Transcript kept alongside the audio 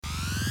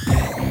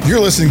You're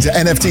listening to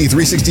NFT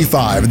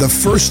 365, the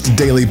first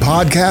daily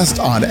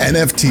podcast on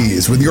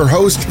NFTs with your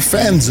host,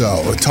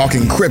 Fanzo,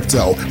 talking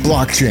crypto,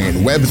 blockchain,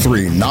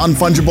 Web3,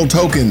 non-fungible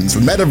tokens,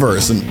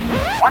 metaverse, and...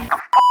 What the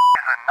is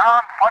a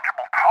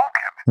non-fungible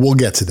token? We'll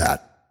get to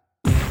that.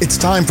 It's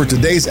time for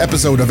today's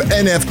episode of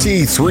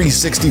NFT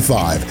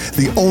 365,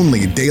 the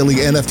only daily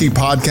NFT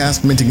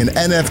podcast minting an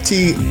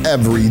NFT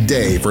every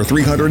day for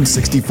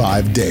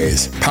 365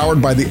 days. Powered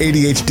by the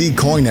ADHD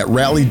coin at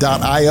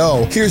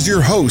rally.io, here's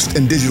your host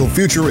and digital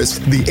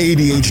futurist, the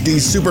ADHD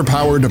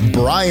superpowered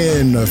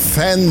Brian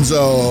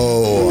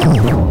Fanzo. This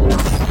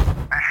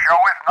show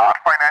is not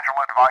financial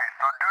advice,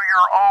 so do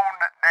your own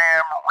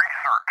damn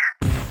research.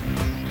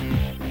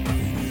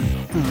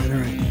 All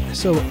right.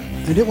 So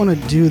I didn't want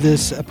to do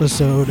this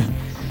episode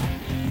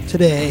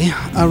today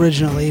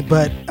originally,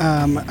 but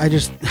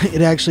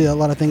it actually, a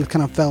lot of things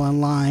kind of fell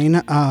in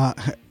line,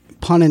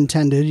 pun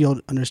intended. You'll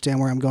understand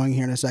where I'm going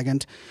here in a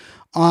second,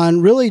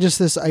 on really just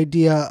this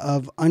idea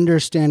of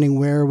understanding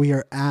where we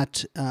are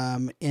at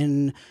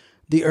in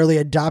the early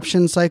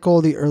adoption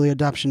cycle, the early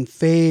adoption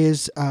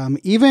phase,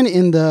 even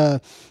in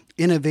the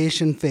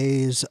innovation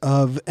phase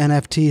of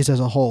NFTs as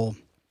a whole.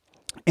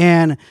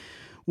 And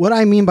what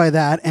I mean by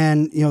that,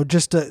 and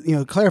just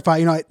to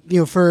clarify,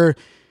 for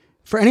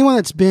anyone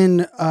that's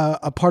been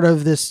a part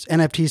of this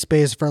NFT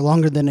space for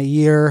longer than a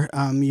year,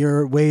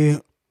 you're way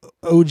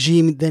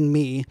OG than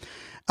me.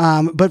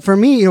 But for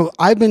me,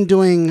 I've been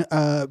doing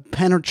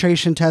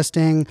penetration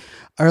testing,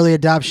 early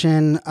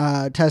adoption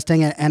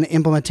testing, and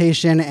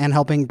implementation, and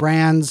helping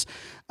brands,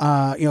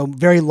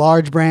 very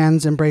large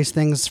brands embrace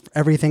things,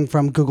 everything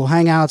from Google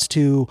Hangouts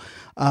to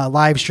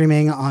live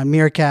streaming on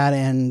Meerkat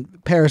and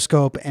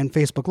Periscope and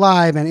Facebook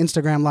Live and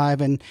Instagram Live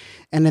and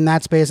in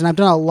that space. And I've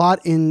done a lot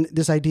in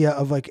this idea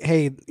of like,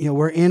 hey,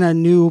 we're in a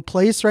new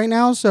place right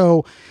now.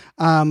 So,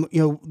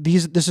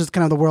 this is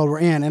kind of the world we're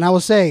in. And I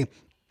will say,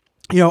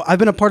 I've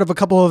been a part of a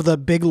couple of the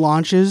big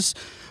launches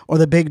or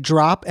the big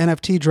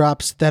NFT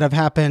drops that have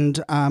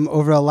happened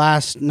over the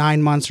last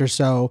 9 months or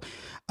so,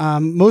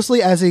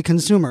 mostly as a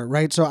consumer,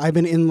 right? So I've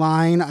been in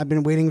line, I've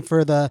been waiting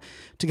to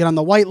get on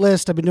the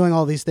whitelist, I've been doing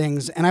all these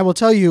things. And I will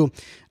tell you,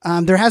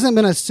 there hasn't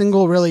been a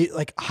single really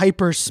like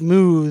hyper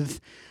smooth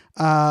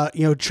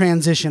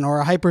transition or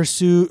a hyper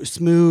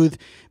smooth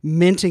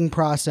minting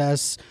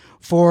process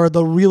for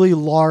the really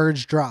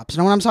large drops.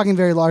 Now, when I'm talking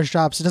very large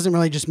drops, it doesn't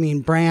really just mean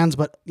brands,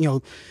 but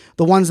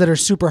the ones that are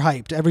super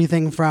hyped.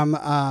 Everything from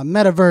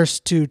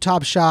Metaverse to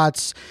Top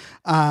Shots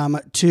from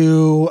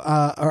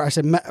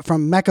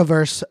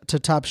Mechaverse to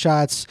Top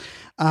Shots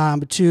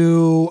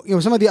to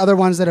some of the other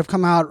ones that have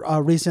come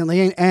out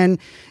recently, and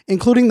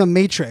including the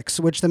Matrix,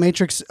 which the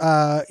Matrix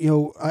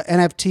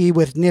NFT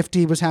with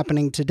Nifty was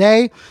happening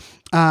today.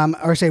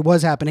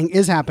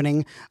 Is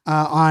happening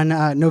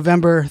on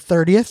November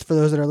 30th, for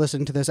those that are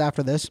listening to this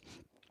after this.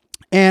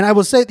 And I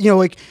will say,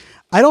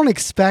 I don't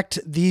expect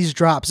these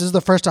drops. This is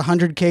the first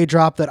 100K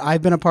drop that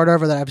I've been a part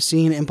of or that I've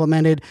seen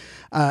implemented,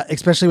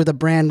 especially with the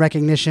brand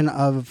recognition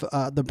of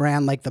the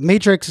brand like the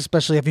Matrix,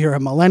 especially if you're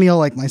a millennial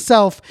like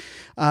myself.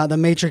 The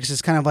Matrix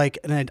is kind of like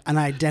an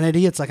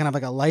identity. It's like kind of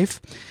like a life.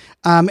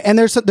 And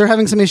they're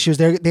having some issues.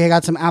 They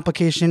got some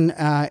application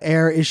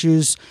error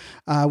issues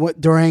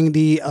during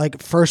the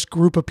first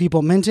group of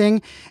people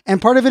minting, and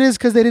part of it is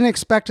because they didn't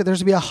expect there's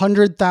to be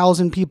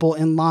 100,000 people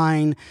in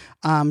line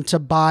to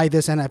buy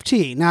this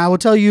NFT. Now, I will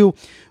tell you,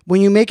 when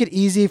you make it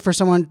easy for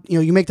someone,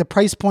 you make the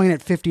price point at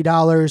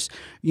 $50.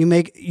 You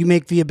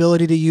make the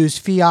ability to use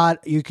fiat.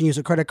 You can use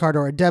a credit card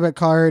or a debit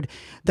card.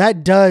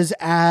 That does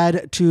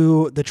add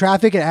to the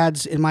traffic. It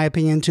adds, in my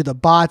opinion, to the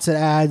bots. It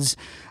adds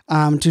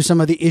to some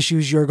of the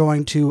issues you're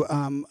going to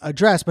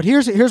address. But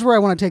here's where I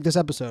want to take this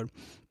episode.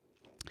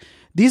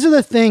 These are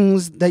the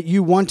things that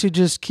you want to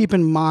just keep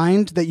in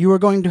mind that you are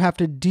going to have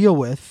to deal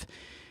with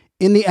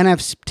in the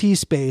NFT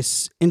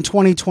space in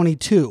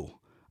 2022.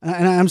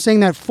 And I'm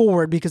saying that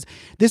forward because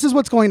this is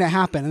what's going to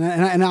happen.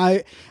 And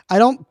I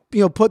don't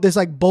put this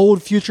like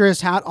bold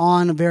futurist hat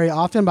on very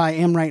often, but I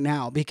am right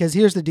now, because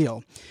here's the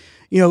deal.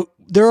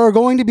 There's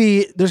going to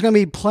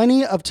be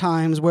plenty of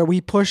times where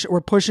we're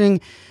pushing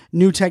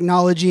new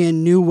technology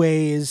in new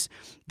ways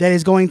that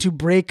is going to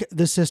break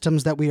the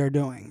systems that we are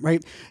doing,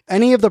 right?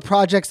 Any of the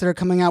projects that are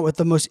coming out with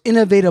the most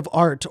innovative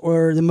art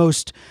or the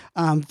most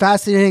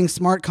fascinating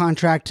smart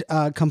contract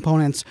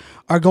components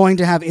are going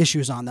to have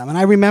issues on them. And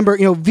I remember,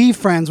 when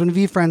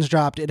VFriends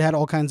dropped, it had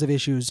all kinds of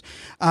issues.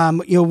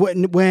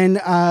 When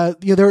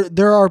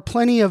there are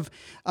plenty of,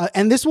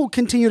 and this will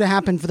continue to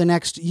happen for the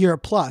next year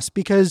plus,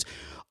 because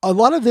a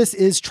lot of this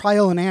is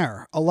trial and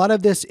error. A lot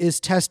of this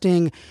is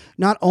testing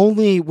not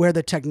only where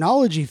the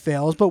technology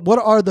fails, but what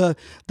are the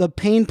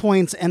pain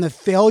points and the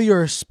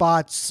failure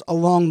spots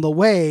along the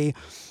way,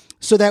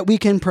 so that we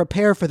can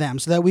prepare for them,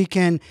 so that we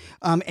can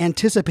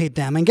anticipate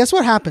them. And guess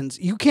what happens?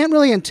 You can't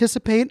really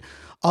anticipate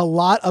a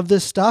lot of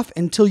this stuff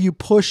until you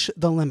push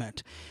the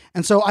limit.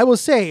 And so I will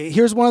say,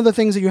 here's one of the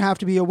things that you have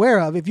to be aware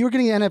of. If you're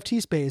getting an NFT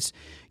space,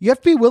 you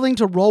have to be willing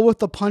to roll with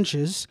the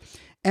punches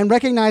and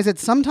recognize that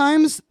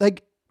sometimes,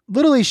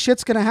 literally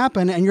shit's going to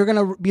happen and you're going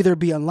to either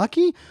be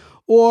unlucky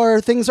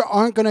or things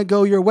aren't going to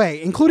go your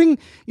way, including,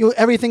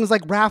 everything's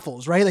like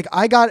raffles, right? Like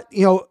I got,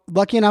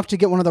 lucky enough to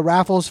get one of the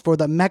raffles for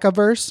the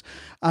Mechaverse,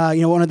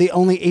 one of the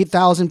only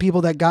 8,000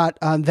 people that got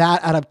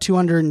that out of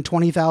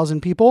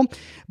 220,000 people.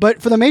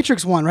 But for the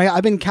Matrix one, right,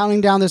 I've been counting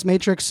down this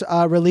Matrix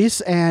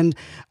release, and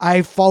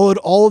I followed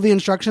all of the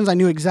instructions. I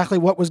knew exactly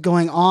what was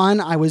going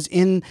on. I was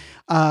into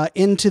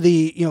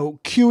the,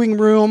 queuing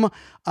room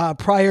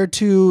prior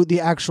to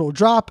the actual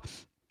drop.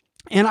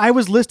 And I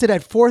was listed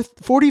at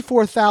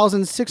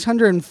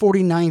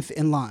 44,649th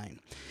in line.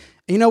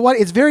 And you know what?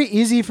 It's very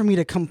easy for me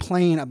to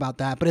complain about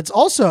that, but it's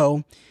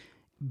also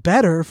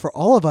better for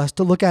all of us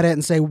to look at it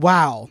and say,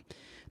 wow,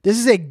 this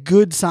is a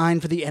good sign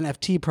for the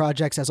NFT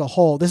projects as a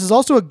whole. This is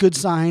also a good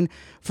sign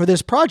for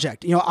this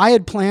project. I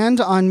had planned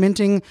on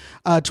minting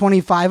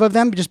 25 of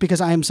them just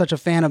because I am such a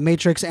fan of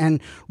Matrix and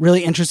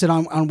really interested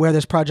on where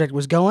this project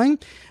was going.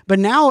 But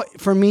now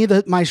for me,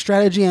 my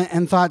strategy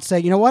and thoughts say,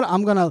 you know what,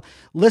 I'm going to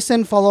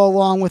listen, follow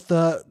along with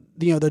the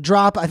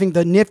drop. I think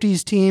the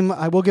Nifty's team,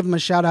 I will give them a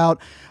shout out.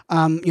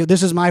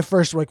 This is my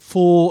first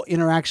full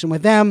interaction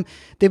with them.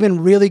 They've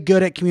been really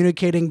good at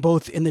communicating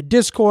both in the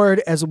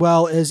Discord as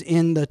well as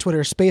in the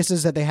Twitter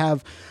Spaces that they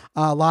have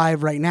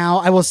live right now.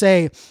 I will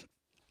say,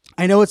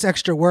 I know it's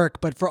extra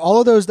work, but for all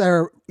of those that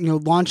are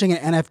launching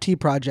an NFT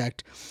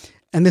project,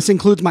 and this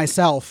includes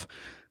myself,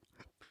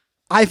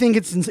 I think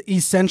it's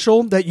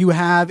essential that you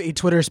have a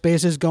Twitter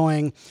Spaces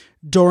going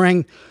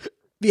during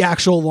the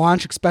actual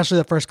launch, especially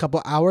the first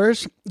couple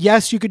hours.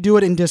 Yes, you could do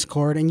it in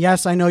Discord. And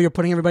yes, I know you're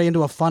putting everybody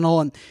into a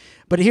funnel.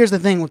 But here's the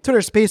thing with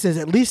Twitter Spaces,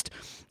 at least,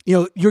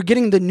 you're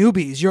getting the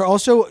newbies. You're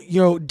also,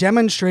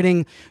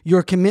 demonstrating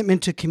your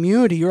commitment to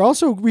community. You're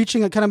also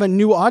reaching a kind of a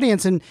new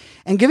audience and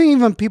giving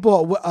even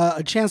people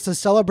a chance to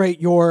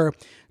celebrate your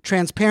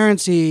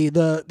transparency.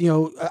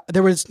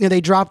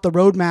 They dropped the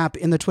roadmap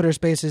in the Twitter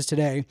Spaces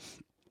today.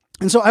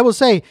 And so I will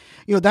say,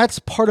 that's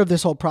part of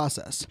this whole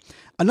process.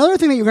 Another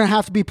thing that you're going to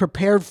have to be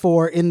prepared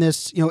for in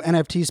this,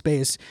 NFT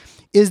space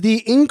is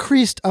the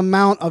increased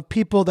amount of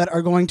people that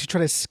are going to try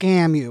to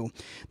scam you.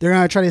 They're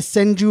going to try to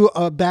send you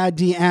a bad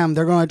DM.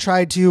 They're going to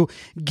try to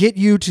get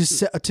you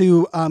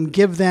to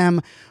give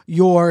them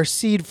your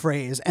seed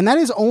phrase. And that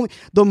is only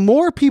the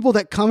more people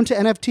that come to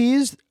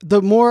NFTs,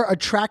 the more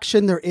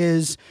attraction there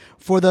is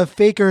for the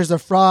fakers, the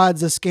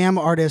frauds, the scam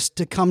artists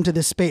to come to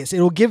this space.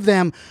 It will give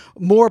them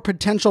more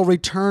potential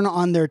return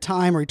on their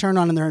time, return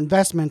on their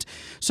investment.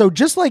 So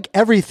just like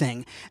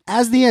everything,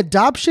 as the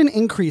adoption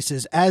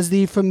increases, as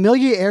the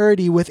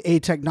familiarity with a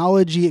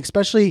technology,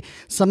 especially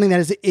something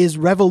that is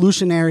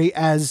revolutionary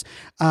as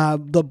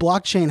the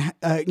blockchain,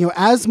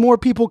 as more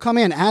people come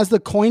in, as the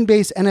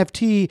Coinbase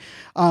NFT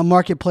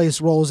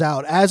marketplace rolls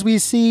out, as we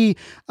see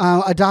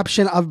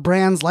adoption of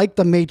brands like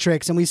the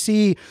Matrix, and we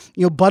see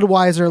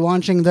Budweiser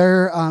launching their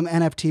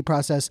NFT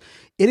process,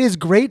 it is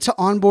great to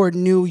onboard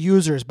new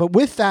users. But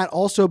with that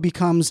also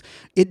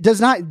it does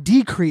not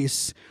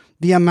decrease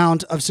the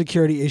amount of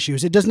security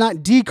issues. It does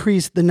not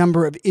decrease the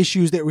number of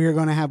issues that we are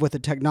going to have with the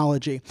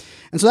technology.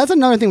 And so that's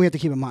another thing we have to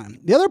keep in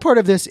mind. The other part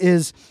of this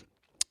is,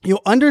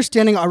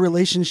 understanding our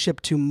relationship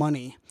to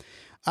money.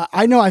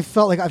 I know I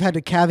felt like I've had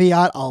to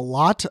caveat a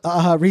lot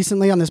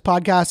recently on this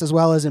podcast as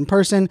well as in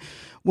person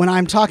when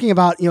I'm talking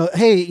about,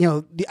 hey,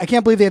 I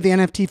can't believe they have the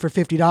NFT for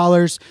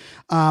 $50,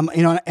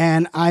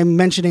 and I'm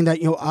mentioning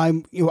that,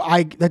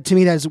 that to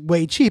me that is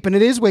way cheap, and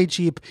it is way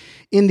cheap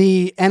in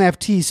the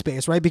NFT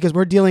space, right? Because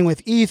we're dealing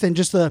with ETH and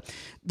just the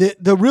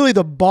really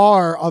the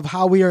bar of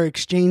how we are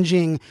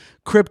exchanging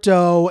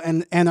crypto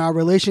and our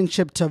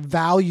relationship to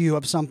value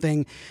of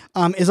something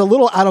is a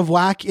little out of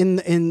whack in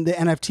the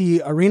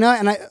NFT arena,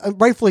 and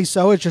rightfully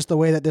so. It's just the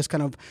way that this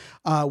kind of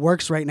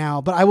works right now.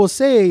 But I will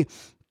say,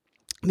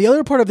 the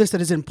other part of this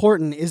that is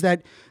important is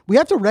that we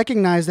have to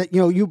recognize that,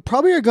 you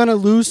probably are going to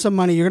lose some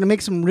money. You're going to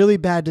make some really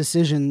bad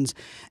decisions,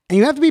 and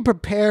you have to be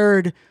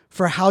prepared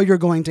for how you're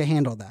going to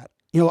handle that.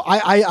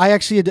 I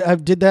actually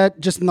did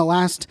that just in the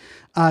last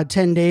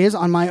 10 days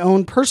on my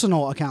own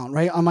personal account,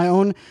 right? On my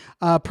own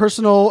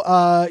personal,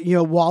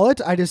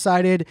 wallet. I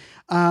decided,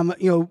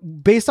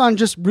 based on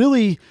just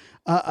really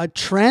a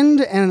trend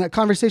and a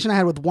conversation I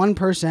had with one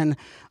person,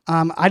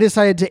 I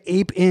decided to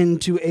ape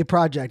into a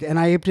project, and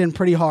I aped in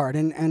pretty hard.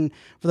 And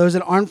for those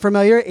that aren't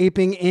familiar,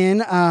 aping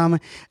in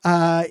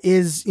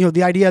is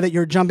the idea that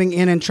you're jumping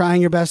in and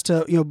trying your best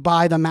to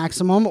buy the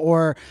maximum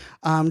or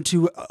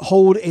to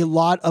hold a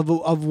lot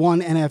of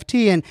one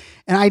NFT,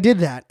 and I did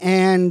that.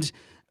 And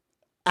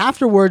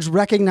afterwards,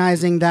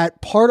 recognizing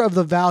that part of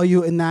the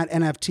value in that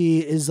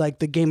NFT is like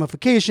the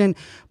gamification,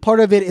 part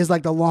of it is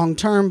like the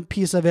long-term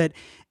piece of it,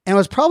 and it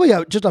was probably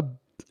just a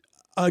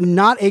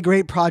not a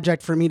great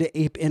project for me to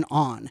ape in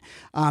on.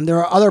 There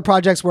are other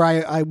projects where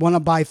I want to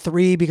buy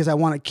 3 because I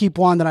want to keep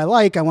one that I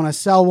like. I want to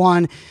sell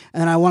one,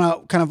 and I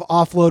want to kind of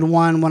offload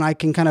one when I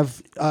can kind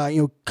of,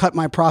 cut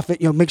my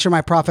profit, make sure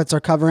my profits are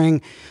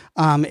covering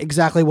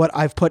exactly what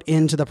I've put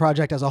into the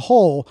project as a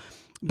whole.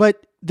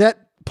 But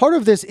that part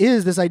of this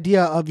is this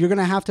idea of you're going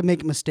to have to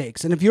make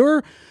mistakes. And if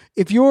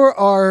you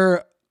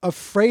are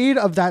afraid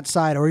of that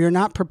side or you're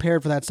not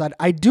prepared for that side,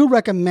 I do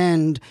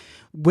recommend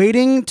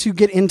waiting to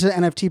get into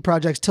NFT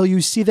projects till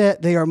you see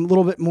that they are a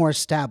little bit more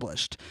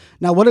established.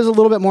 Now, what does a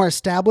little bit more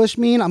established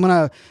mean? I'm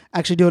going to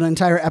actually do an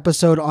entire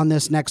episode on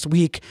this next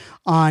week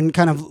on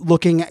kind of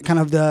looking at kind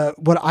of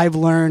what I've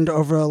learned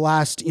over the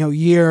last,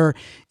 year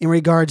in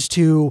regards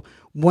to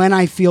when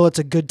I feel it's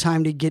a good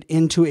time to get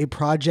into a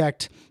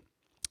project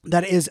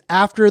that is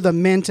after the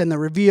mint and the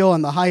reveal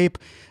and the hype,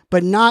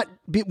 but not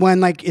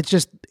when it's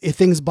just if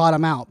things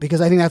bottom out,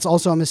 because I think that's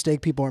also a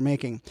mistake people are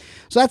making.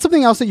 So that's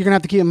something else that you're gonna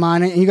have to keep in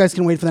mind, and you guys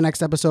can wait for the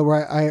next episode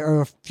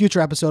or a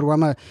future episode where I'm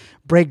gonna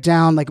break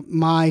down like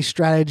my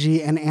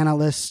strategy and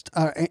analyst,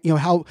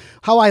 how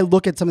I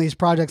look at some of these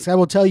projects. I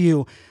will tell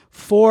you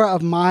 4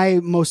 out of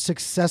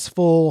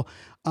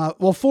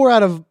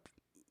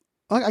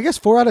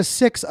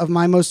 6 of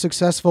my most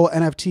successful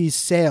NFT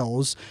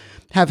sales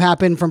have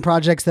happened from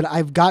projects that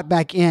I've got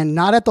back in,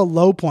 not at the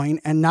low point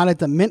and not at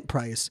the mint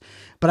price,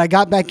 but I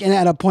got back in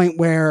at a point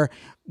where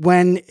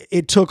when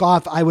it took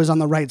off, I was on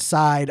the right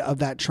side of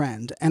that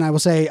trend. And I will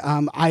say,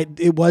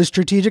 it was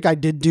strategic. I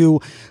did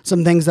do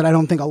some things that I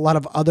don't think a lot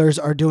of others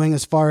are doing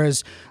as far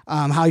as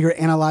how you're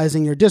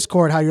analyzing your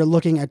Discord, how you're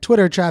looking at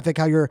Twitter traffic,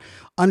 how you're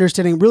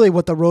understanding really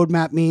what the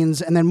roadmap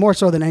means. And then more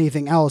so than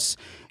anything else,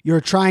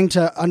 you're trying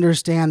to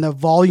understand the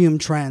volume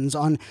trends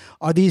on,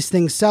 are these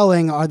things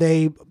selling? Are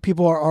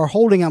people are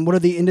holding them? What are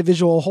the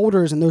individual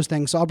holders and those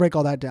things? So I'll break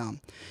all that down.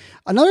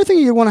 Another thing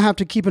you want to have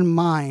to keep in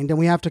mind, and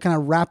we have to kind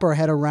of wrap our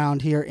head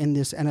around here in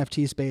this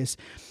NFT space,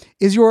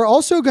 is you are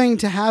also going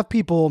to have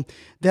people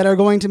that are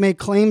going to make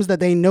claims that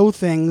they know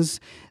things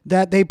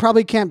that they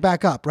probably can't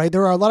back up, right?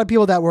 There are a lot of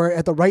people that were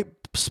at the right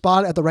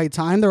spot at the right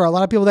time. There are a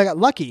lot of people that got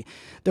lucky.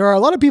 There are a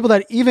lot of people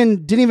that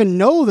didn't even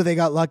know that they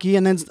got lucky,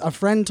 and then a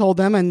friend told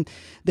them and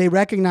they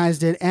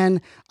recognized it.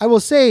 And I will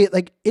say,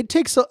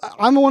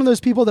 I'm one of those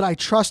people that I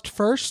trust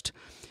first.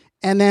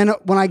 And then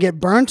when I get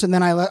burnt, and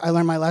then I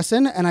learn my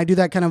lesson, and I do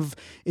that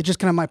it's just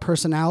kind of my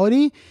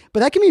personality.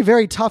 But that can be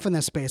very tough in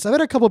this space. I've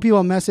had a couple of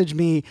people message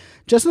me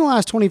just in the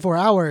last 24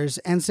 hours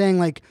and saying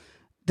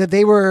that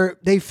they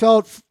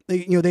fell for a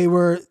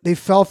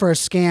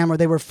scam, or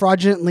they were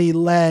fraudulently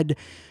led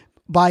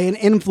by an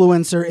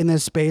influencer in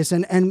this space.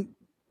 And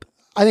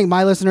I think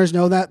my listeners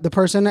know that the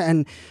person,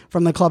 and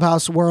from the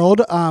Clubhouse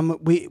world,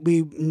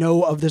 we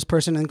know of this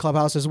person in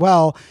Clubhouse as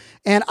well.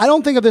 And I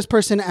don't think of this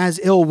person as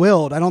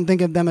ill-willed. I don't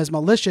think of them as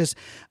malicious.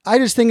 I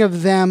just think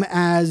of them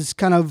as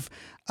kind of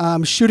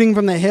shooting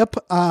from the hip,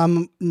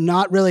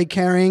 not really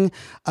caring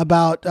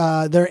about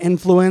their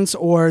influence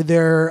or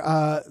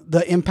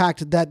the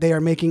impact that they are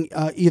making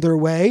either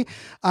way.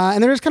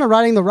 And they're just kind of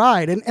riding the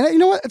ride. And you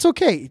know what? It's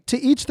okay, to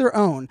each their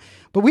own.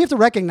 But we have to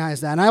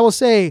recognize that. And I will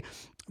say,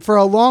 for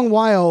a long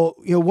while,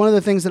 one of the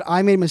things that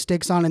I made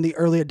mistakes on in the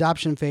early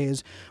adoption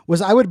phase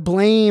was I would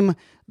blame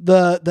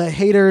the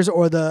haters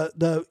or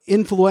the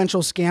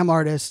influential scam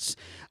artists.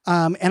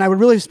 And I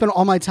would really spend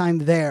all my time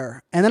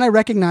there. And then I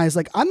recognized,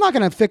 I'm not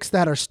going to fix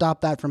that or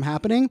stop that from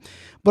happening.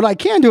 What I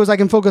can do is I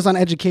can focus on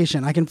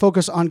education. I can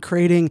focus on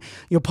creating,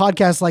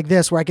 podcasts like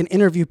this, where I can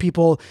interview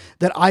people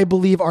that I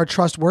believe are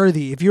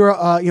trustworthy. If you're,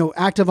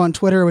 active on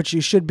Twitter, which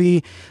you should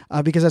be,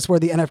 because that's where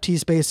the NFT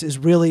space is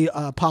really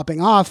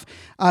popping off,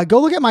 go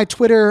look at my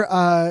Twitter,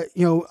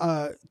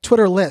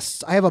 Twitter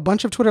lists. I have a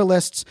bunch of Twitter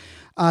lists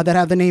that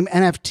have the name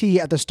NFT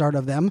at the start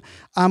of them,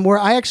 where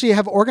I actually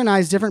have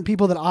organized different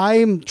people that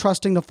I'm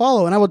trusting to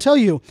follow. And I will tell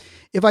you,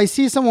 if I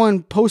see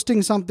someone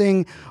posting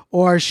something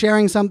or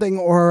sharing something,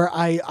 or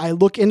I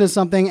look into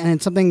something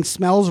and something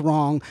smells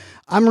wrong,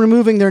 I'm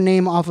removing their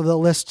name off of the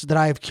list that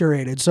I have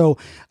curated. So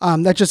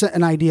that's just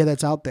an idea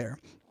that's out there.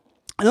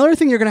 Another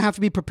thing you're going to have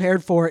to be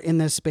prepared for in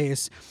this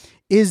space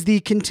is the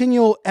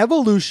continual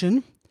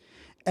evolution,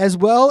 as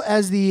well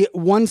as the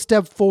 1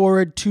 step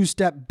forward, 2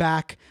 step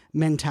back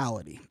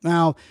mentality.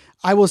 Now,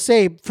 I will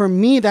say, for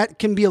me, that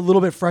can be a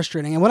little bit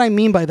frustrating. And what I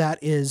mean by that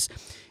is,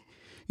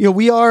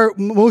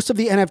 most of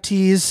the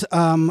NFTs,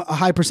 a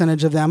high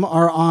percentage of them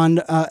are on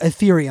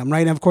Ethereum, right?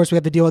 And of course, we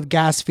have to deal with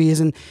gas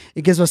fees, and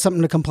it gives us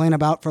something to complain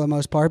about for the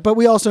most part. But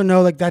we also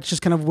know that's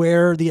just kind of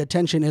where the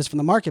attention is from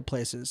the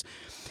marketplaces.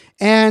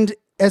 And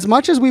as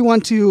much as we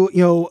want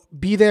to,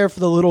 be there for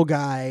the little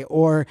guy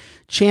or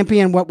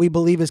champion what we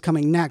believe is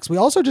coming next, we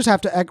also just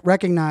have to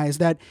recognize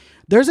that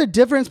there's a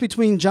difference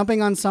between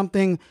jumping on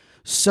something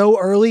so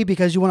early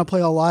because you want to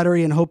play a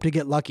lottery and hope to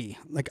get lucky.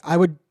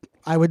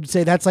 I would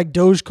say that's like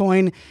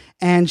Dogecoin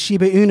and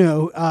Shiba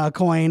Inu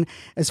coin,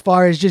 as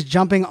far as just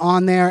jumping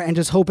on there and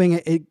just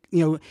hoping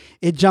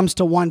it jumps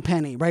to 1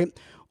 penny, right?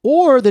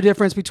 Or the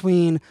difference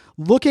between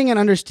looking and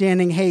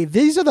understanding, hey,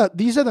 these are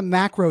the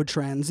macro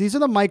trends, these are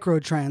the micro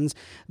trends,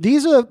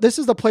 this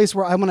is the place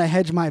where I'm going to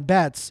hedge my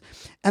bets,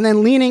 and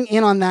then leaning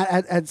in on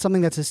that at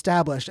something that's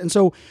established. And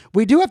so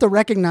we do have to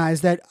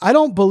recognize that I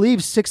don't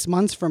believe 6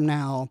 months from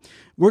now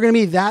we're going to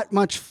be that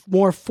much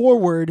more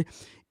forward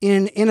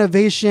in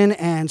innovation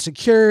and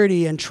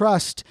security and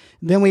trust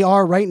than we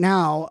are right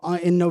now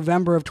in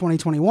November of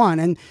 2021.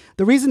 And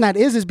the reason that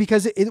is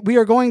because we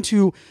are going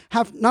to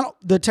have, not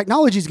the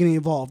technology is going to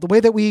evolve. The way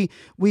that we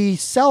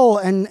sell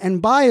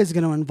and buy is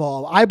going to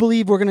evolve. I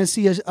believe we're going to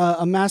see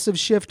a massive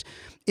shift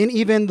in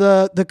even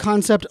the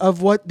concept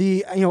of what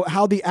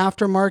how the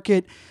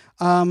aftermarket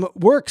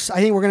works.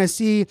 I think we're going to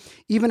see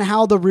even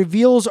how the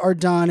reveals are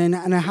done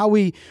and how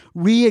we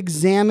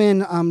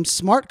re-examine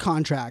smart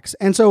contracts.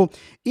 And so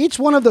each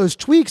one of those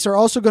tweaks are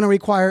also going to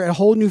require a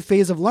whole new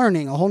phase of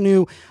learning, a whole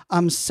new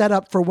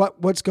setup for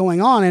what's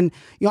going on. And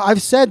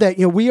I've said that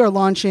we are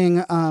launching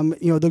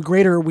the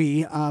greater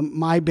we,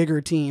 my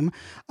bigger team,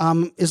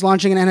 is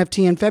launching an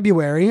NFT in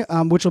February,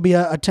 which will be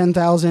a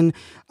 10,000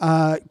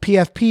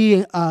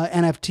 PFP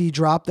NFT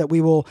drop that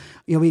we will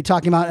be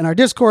talking about in our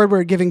Discord.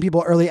 We're giving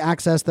people early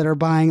access that are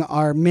buying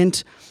our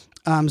Mint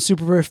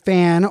super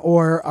fan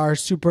or our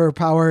super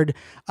powered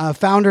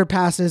founder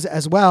passes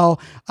as well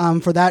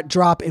for that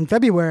drop in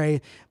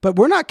February. But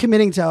we're not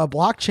committing to a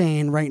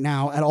blockchain right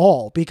now at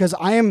all, because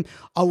a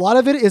lot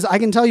of it is, I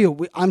can tell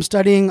you, I'm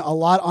studying a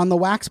lot on the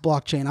Wax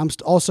blockchain. I'm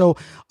also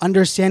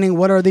understanding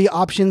what are the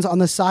options on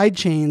the side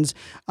chains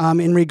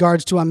in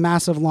regards to a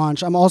massive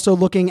launch. I'm also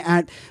looking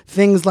at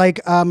things like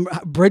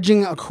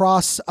bridging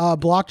across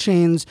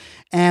blockchains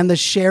and the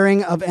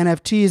sharing of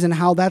NFTs and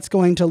how that's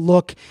going to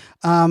look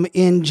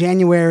in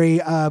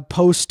January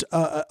post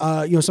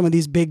some of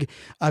these big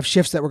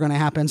shifts that were going to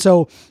happen.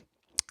 So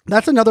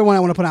that's another one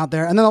I want to put out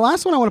there. And then the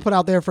last one I want to put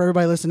out there for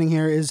everybody listening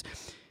here is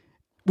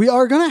we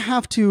are going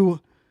to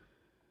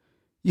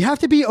you have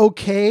to be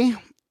okay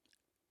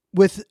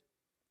with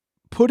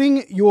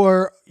putting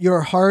your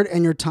heart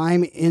and your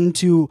time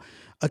into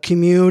a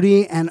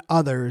community and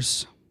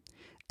others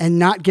and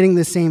not getting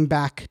the same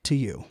back to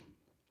you.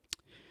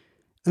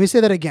 Let me say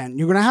that again.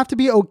 You're going to have to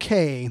be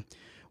okay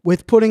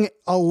with putting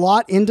a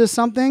lot into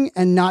something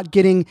and not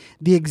getting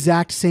the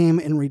exact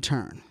same in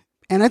return.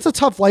 And it's a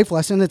tough life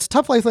lesson. It's a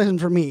tough life lesson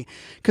for me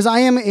because I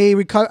am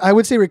I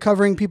would say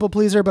recovering people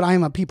pleaser, but I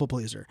am a people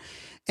pleaser.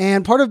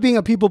 And part of being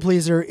a people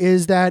pleaser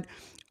is that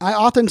I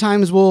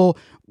oftentimes will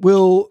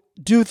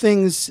do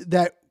things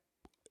that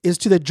is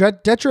to the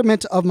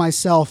detriment of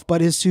myself, but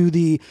is to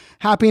the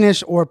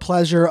happiness or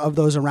pleasure of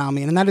those around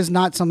me. And that is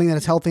not something that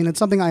is healthy. And it's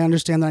something I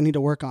understand that I need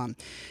to work on.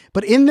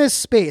 But in this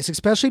space,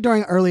 especially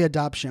during early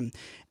adoption,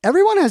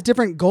 everyone has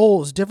different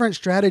goals, different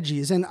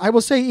strategies. And I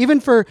will say, even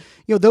for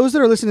those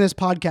that are listening to this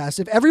podcast,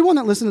 if everyone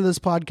that listened to this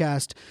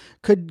podcast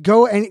could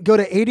go to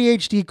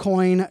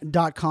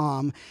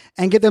ADHDcoin.com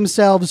and get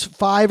themselves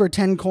 5 or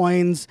 10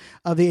 coins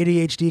of the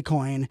ADHD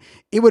coin,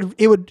 it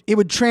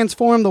would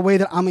transform the way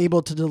that I'm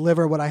able to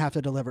deliver what I have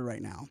to deliver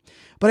right now.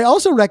 But I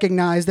also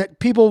recognize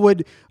that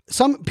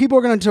some people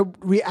are going to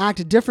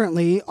react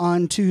differently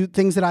onto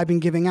things that I've been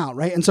giving out,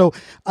 right? And so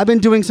I've been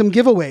doing some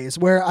giveaways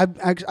where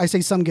I say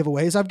some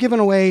giveaways. I've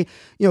given away,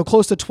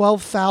 close to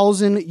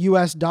 $12,000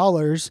 US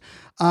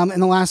in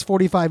the last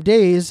 45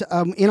 days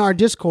in our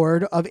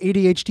Discord of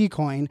ADHD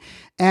coin.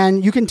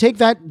 And you can take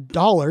that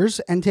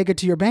dollars and take it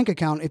to your bank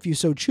account if you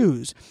so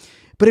choose.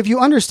 But if you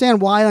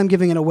understand why I'm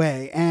giving it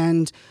away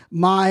and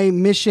my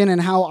mission and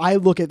how I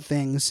look at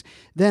things,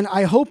 then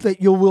I hope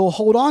that you will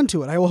hold on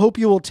to it. I will hope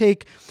you will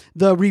take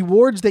the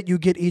rewards that you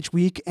get each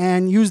week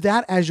and use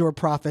that as your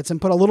profits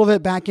and put a little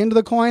bit back into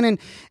the coin. And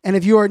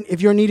if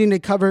you're needing to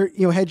cover,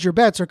 hedge your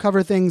bets or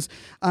cover things,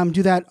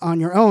 do that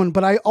on your own.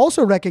 But I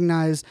also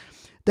recognize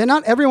that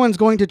not everyone's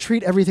going to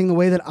treat everything the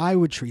way that I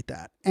would treat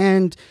that.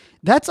 And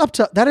that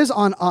is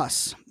on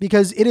us,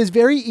 because it is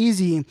very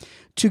easy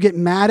to get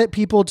mad at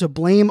people, to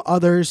blame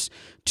others,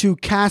 to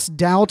cast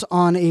doubt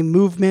on a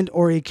movement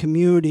or a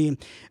community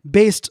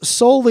based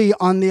solely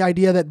on the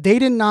idea that they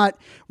did not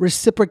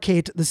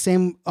reciprocate the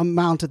same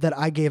amount that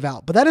I gave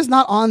out. But that is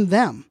not on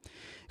them.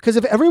 Because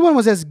if everyone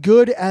was as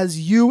good as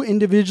you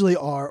individually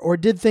are, or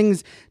did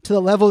things to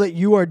the level that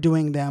you are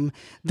doing them,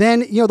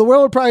 then the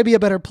world would probably be a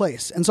better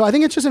place. And so I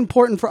think it's just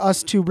important for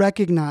us to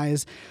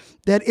recognize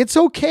that it's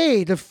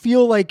okay to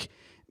feel like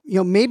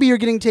maybe you're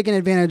getting taken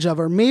advantage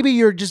of, or maybe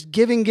you're just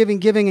giving,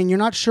 and you're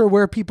not sure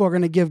where people are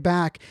going to give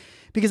back.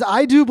 Because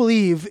I do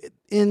believe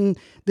in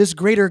this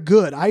greater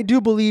good. I do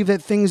believe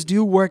that things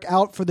do work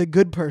out for the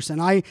good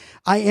person. I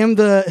am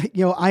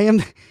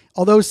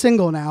although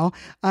single now,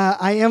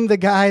 I am the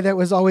guy that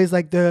was always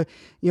like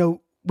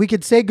we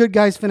could say good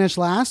guys finish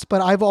last,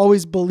 but I've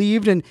always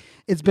believed, and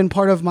it's been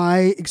part of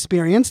my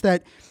experience,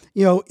 that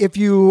if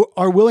you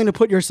are willing to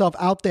put yourself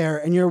out there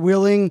and you're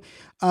willing,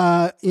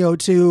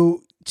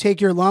 to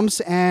take your lumps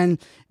and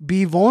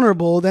be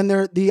vulnerable, then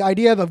the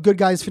idea of good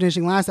guys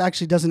finishing last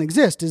actually doesn't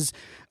exist,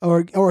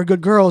 or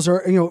good girls,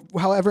 or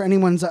however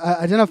anyone's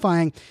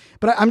identifying.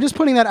 But I'm just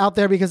putting that out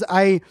there because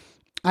I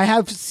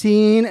have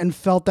seen and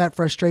felt that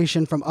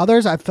frustration from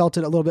others. I've felt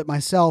it a little bit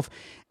myself,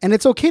 and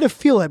it's okay to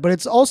feel it, but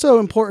it's also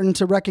important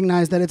to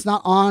recognize that it's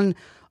not on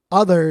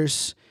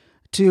others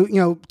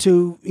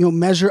to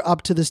measure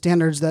up to the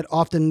standards that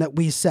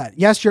we set.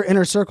 Yes, your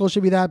inner circle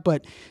should be that,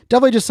 but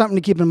definitely just something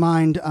to keep in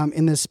mind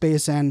in this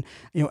space and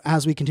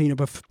as we continue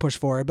to push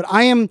forward. But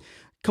I am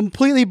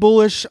completely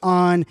bullish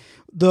on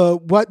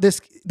what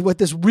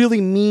this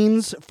really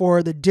means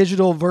for the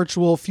digital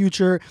virtual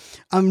future.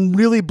 I'm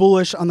really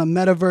bullish on the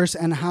metaverse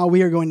and how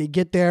we are going to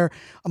get there.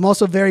 I'm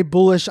also very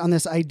bullish on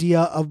this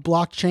idea of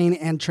blockchain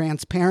and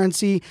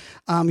transparency.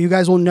 You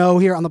guys will know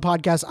here on the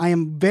podcast, I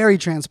am very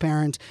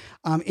transparent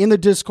in the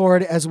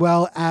Discord as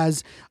well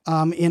as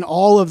in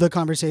all of the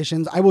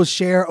conversations. I will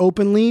share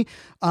openly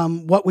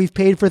what we've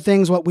paid for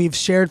things, what we've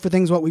shared for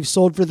things, what we've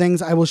sold for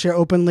things. I will share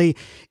openly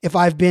if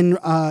I've been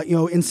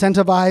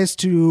incentivized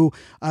to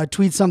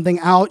tweet something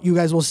out. You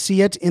guys will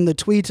see it in the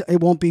tweet.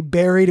 It won't be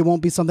buried. It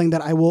won't be something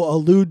that I will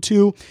allude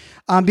to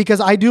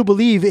because I do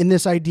believe in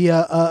this idea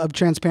of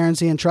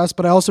transparency and trust,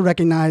 but I also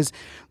recognize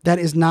that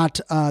is not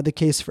the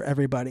case for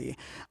everybody.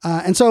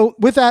 And so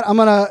with that, I'm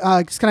going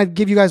to just kind of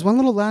give you guys one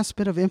little last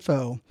bit of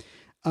info.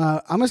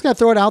 I'm just going to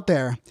throw it out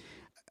there.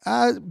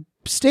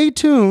 Stay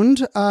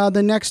tuned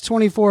the next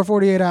 24,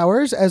 48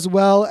 hours, as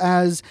well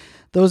as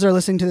those that are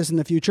listening to this in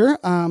the future.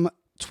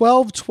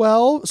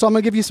 12/12. So I'm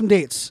going to give you some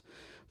dates.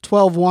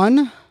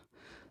 12/1,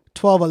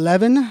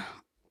 12/11,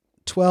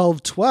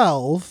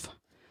 12/12,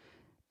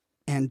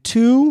 and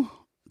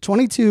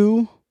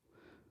 2/22,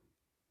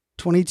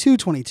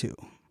 22/22.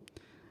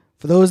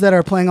 For those that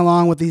are playing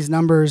along with these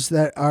numbers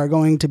that are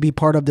going to be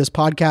part of this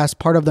podcast,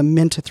 part of the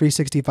Mint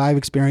 365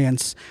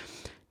 experience,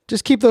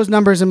 just keep those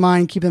numbers in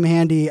mind, keep them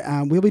handy.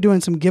 We'll be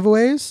doing some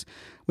giveaways.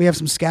 We have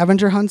some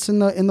scavenger hunts in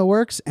the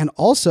works, and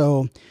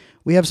also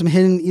we have some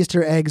hidden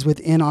Easter eggs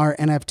within our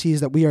NFTs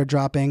that we are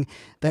dropping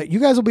that you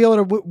guys will be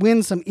able to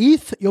win some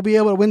ETH. You'll be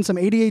able to win some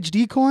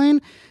ADHD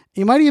coin.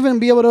 You might even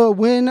be able to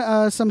win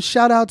some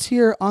shout outs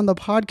here on the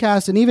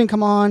podcast and even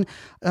come on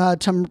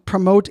to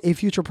promote a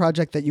future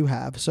project that you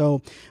have.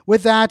 So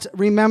with that,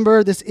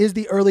 remember, this is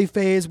the early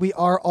phase. We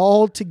are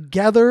all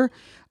together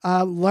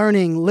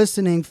learning,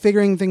 listening,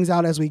 figuring things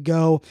out as we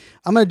go.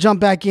 I'm going to jump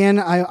back in.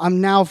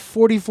 I'm now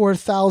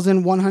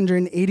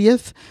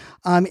 44,180th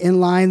in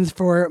line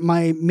for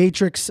my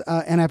Matrix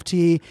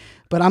NFT,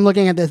 but I'm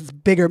looking at this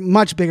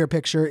much bigger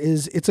picture.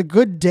 It's a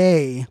good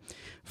day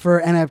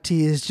for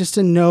NFTs just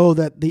to know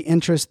that the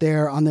interest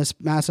there on this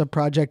massive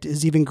project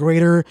is even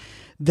greater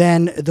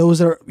than those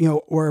that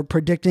were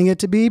predicting it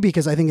to be,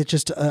 because I think it's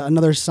just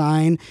another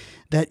sign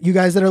that you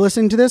guys that are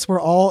listening to this, we're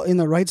all in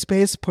the right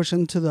space,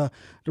 pushing to the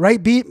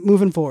right beat,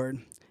 moving forward.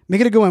 Make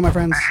it a good one, my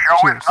friends. This show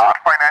Cheers. is not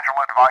financial